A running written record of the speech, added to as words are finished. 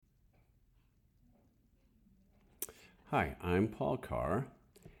Hi, I'm Paul Carr,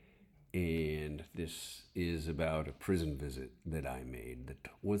 and this is about a prison visit that I made that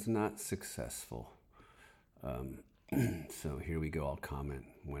was not successful. So here we go. I'll comment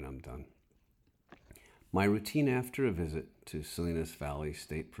when I'm done. My routine after a visit to Salinas Valley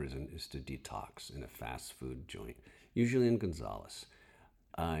State Prison is to detox in a fast food joint, usually in Gonzales.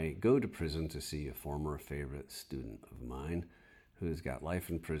 I go to prison to see a former favorite student of mine who has got life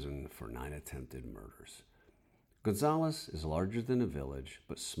in prison for 9 attempted murders. Gonzales is larger than a village,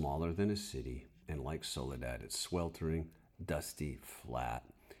 but smaller than a city, and like Soledad, it's sweltering, dusty, flat,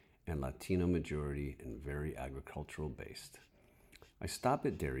 and Latino majority and very agricultural based. I stop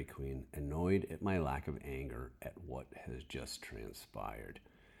at Dairy Queen, annoyed at my lack of anger at what has just transpired.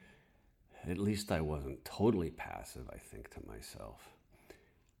 At least I wasn't totally passive, I think to myself.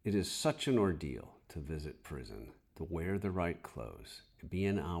 It is such an ordeal to visit prison, to wear the right clothes, be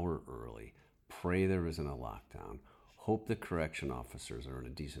an hour early, pray there isn't a lockdown, hope the correction officers are in a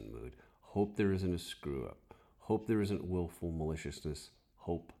decent mood, hope there isn't a screw up, hope there isn't willful maliciousness,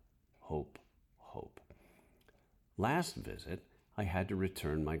 hope, hope, hope. Last visit, I had to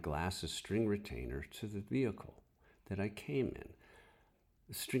return my glasses string retainer to the vehicle that I came in.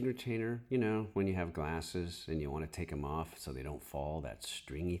 The string retainer, when you have glasses and you want to take them off so they don't fall, that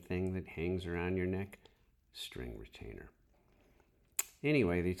stringy thing that hangs around your neck, string retainer.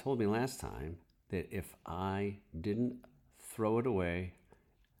 Anyway, they told me last time that if I didn't throw it away,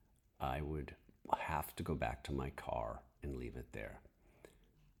 I would have to go back to my car and leave it there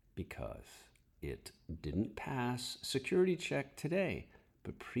because it didn't pass security check today,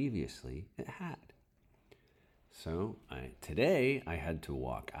 but previously it had. So today I had to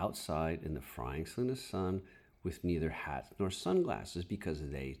walk outside in the frying Salinas sun with neither hat nor sunglasses because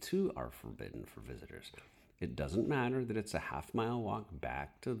they too are forbidden for visitors. It doesn't matter that it's a half-mile walk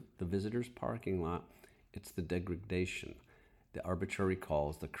back to the visitors' parking lot. It's the degradation, the arbitrary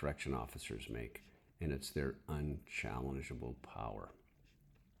calls the correction officers make, and it's their unchallengeable power.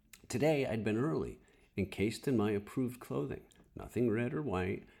 Today, I'd been early, encased in my approved clothing, nothing red or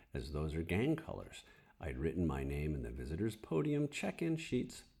white, as those are gang colors. I'd written my name in the visitors' podium check-in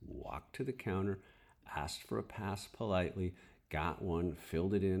sheets, walked to the counter, asked for a pass politely, got one,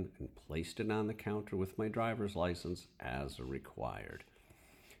 filled it in, and placed it on the counter with my driver's license as required.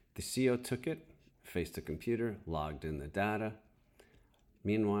 The CO took it, faced the computer, logged in the data.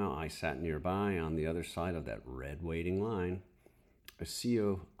 Meanwhile, I sat nearby on the other side of that red waiting line. A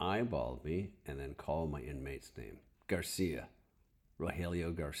CO eyeballed me and then called my inmate's name. Garcia.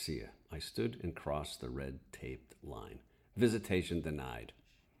 Rogelio Garcia. I stood and crossed the red taped line. Visitation denied.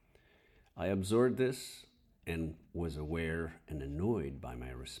 I absorbed this and was aware and annoyed by my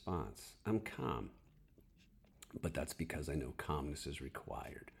response. I'm calm, but that's because I know calmness is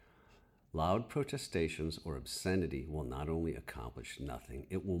required. Loud protestations or obscenity will not only accomplish nothing,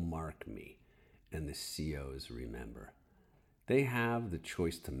 it will mark me, and the COs remember. They have the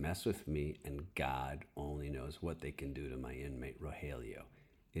choice to mess with me, and God only knows what they can do to my inmate Rogelio.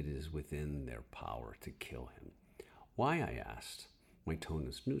 It is within their power to kill him. Why, I asked. My tone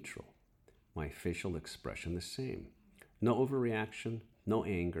is neutral. My facial expression the same. No overreaction, no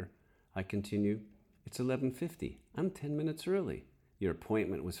anger. I continue, it's 11:50. I'm 10 minutes early. Your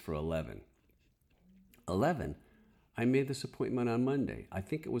appointment was for 11. 11? I made this appointment on Monday. I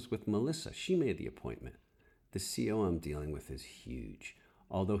think it was with Melissa. She made the appointment. The CO I'm dealing with is huge.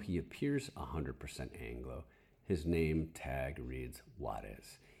 Although he appears 100% Anglo, his name tag reads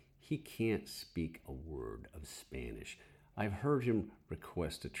Juarez. He can't speak a word of Spanish. I've heard him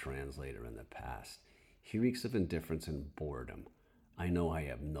request a translator in the past. He reeks of indifference and boredom. I know I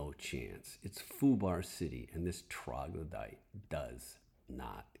have no chance. It's Fubar City, and this troglodyte does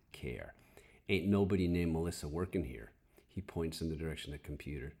not care. Ain't nobody named Melissa working here. He points in the direction of the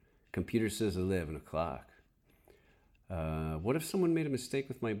computer. Computer says 11 o'clock. What if someone made a mistake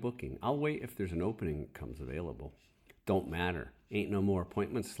with my booking? I'll wait if there's an opening that comes available. Don't matter. Ain't no more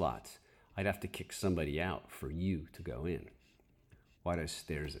appointment slots. I'd have to kick somebody out for you to go in. Juarez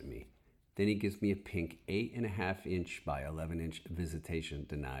stares at me. Then he gives me a pink 8.5-inch by 11-inch visitation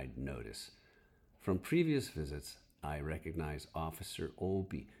denied notice. From previous visits, I recognize Officer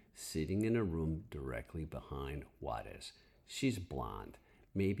Olby sitting in a room directly behind Juarez. She's blonde,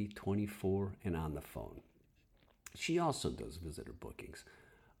 maybe 24, and on the phone. She also does visitor bookings.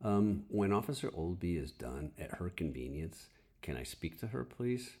 When Officer Olby is done at her convenience, can I speak to her,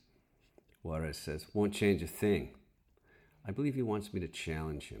 please? Juarez says, won't change a thing. I believe he wants me to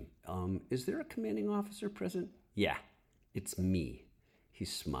challenge him. Is there a commanding officer present? Yeah, it's me. He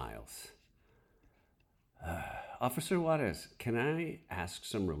smiles. Officer Juarez, can I ask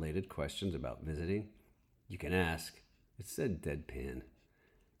some related questions about visiting? You can ask. It said deadpan.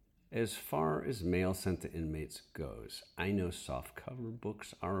 As far as mail sent to inmates goes, I know softcover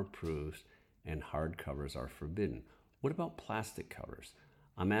books are approved and hardcovers are forbidden. What about plastic covers?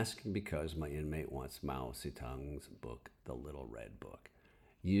 I'm asking because my inmate wants Mao Zedong's book, The Little Red Book.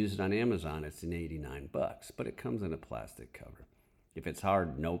 Used on Amazon, it's an 89 bucks, but it comes in a plastic cover. If it's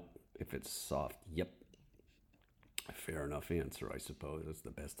hard, nope. If it's soft, yep. Fair enough answer, I suppose. That's the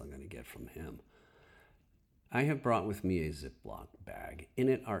best I'm going to get from him. I have brought with me a Ziploc bag. In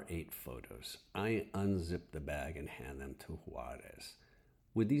it are 8 photos. I unzip the bag and hand them to Juarez.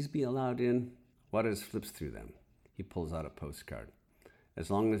 Would these be allowed in? Juarez flips through them. He pulls out a postcard.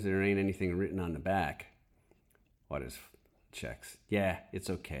 As long as there ain't anything written on the back. Juarez checks. Yeah, it's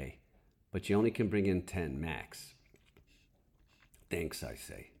okay. But you only can bring in 10 max. Thanks, I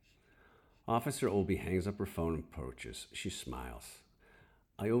say. Officer Olby hangs up her phone and approaches. She smiles.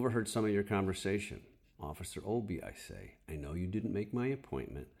 I overheard some of your conversation. Officer Olby, I say, I know you didn't make my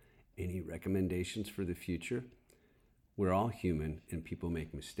appointment. Any recommendations for the future? We're all human and people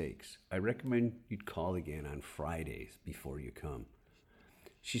make mistakes. I recommend you'd call again on Fridays before you come.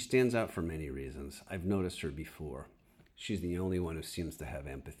 She stands out for many reasons. I've noticed her before. She's the only one who seems to have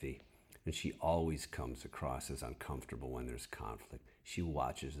empathy, and she always comes across as uncomfortable when there's conflict. She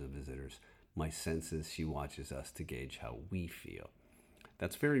watches the visitors. My sense is she watches us to gauge how we feel.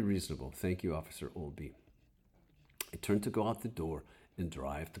 That's very reasonable. Thank you, Officer Olby. I turn to go out the door and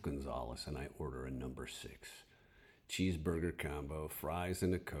drive to Gonzales, and I order a number 6. Cheeseburger combo, fries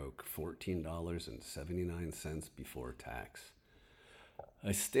and a Coke, $14.79 before tax.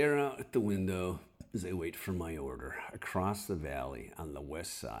 I stare out at the window as I wait for my order. Across the valley, on the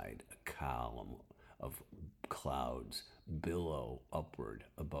west side, a column of clouds billow upward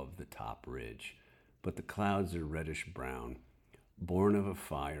above the top ridge. But the clouds are reddish-brown, born of a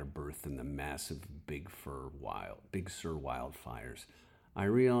fire birthed in the massive Big Sur wildfires. I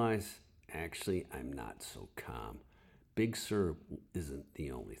realize, actually, I'm not so calm. Big Sur isn't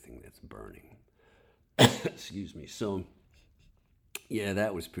the only thing that's burning. Excuse me. So, yeah,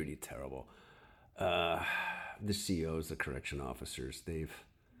 that was pretty terrible. The COs, the correction officers,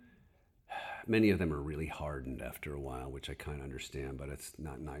 many of them are really hardened after a while, which I kind of understand, but it's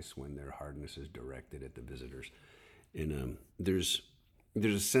not nice when their hardness is directed at the visitors. And there's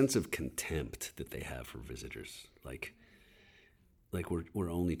a sense of contempt that they have for visitors, like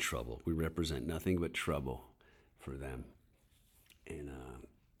we're only trouble. We represent nothing but trouble for them. And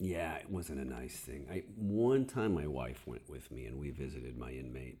yeah, it wasn't a nice thing. One time my wife went with me and we visited my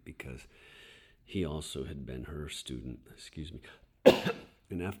inmate because he also had been her student. Excuse me.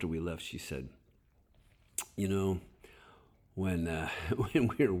 And after we left, she said, you know, when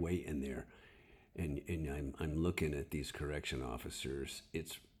we were waiting there, and I'm looking at these correction officers,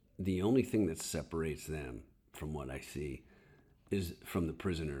 it's the only thing that separates them from what I see is from the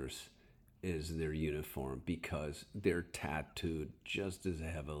prisoners is their uniform, because they're tattooed just as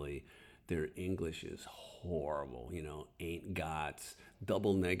heavily. Their English is horrible, ain't gots,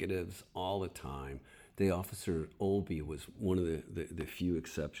 double negatives all the time. The Officer Olby was one of the few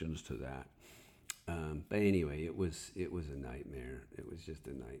exceptions to that. But anyway, it was a nightmare. It was just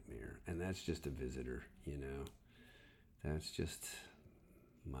a nightmare. And that's just a visitor, That's just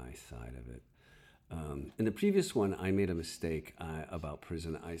my side of it. In the previous one, I made a mistake about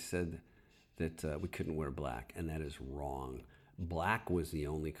prison. I said that we couldn't wear black, and that is wrong. Black was the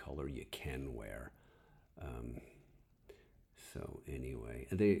only color you can wear. So anyway,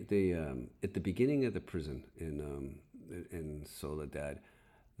 they at the beginning of the prison in Soledad,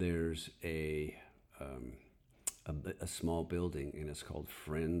 there's a small building, and it's called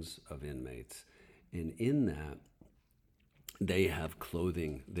Friends of Inmates. And in that, they have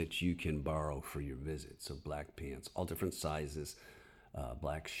clothing that you can borrow for your visit. So black pants, all different sizes,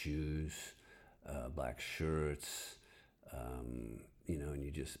 black shoes, black shirts, and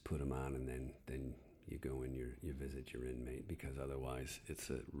you just put them on, and then you go in you visit your inmate, because otherwise it's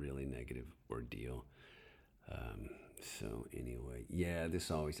a really negative ordeal. So anyway, yeah,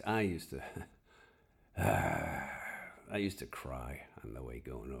 I used to cry on the way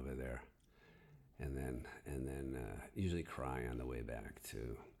going over there, and then usually cry on the way back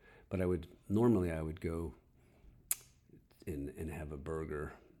too. But I would go and have a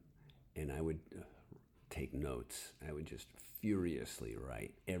burger, and I would take notes. I would just furiously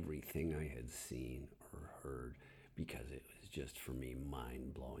write everything I had seen or heard, because it was just, for me,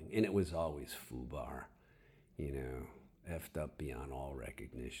 mind-blowing. And it was always FUBAR, effed up beyond all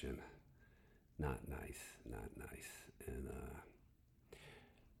recognition. Not nice. And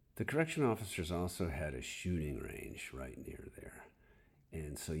the correction officers also had a shooting range right near there.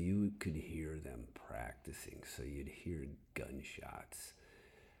 And so you could hear them practicing. So you'd hear gunshots.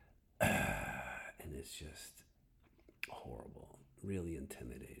 And it's just horrible. Really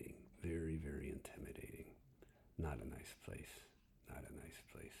intimidating. Very, very intimidating. Not a nice place. Not a nice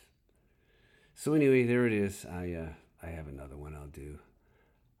place. So anyway, there it is. I have another one I'll do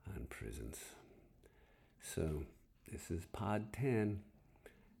on prisons. So this is Pod 10.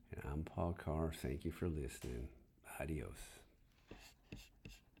 And I'm Paul Carr. Thank you for listening. Adios.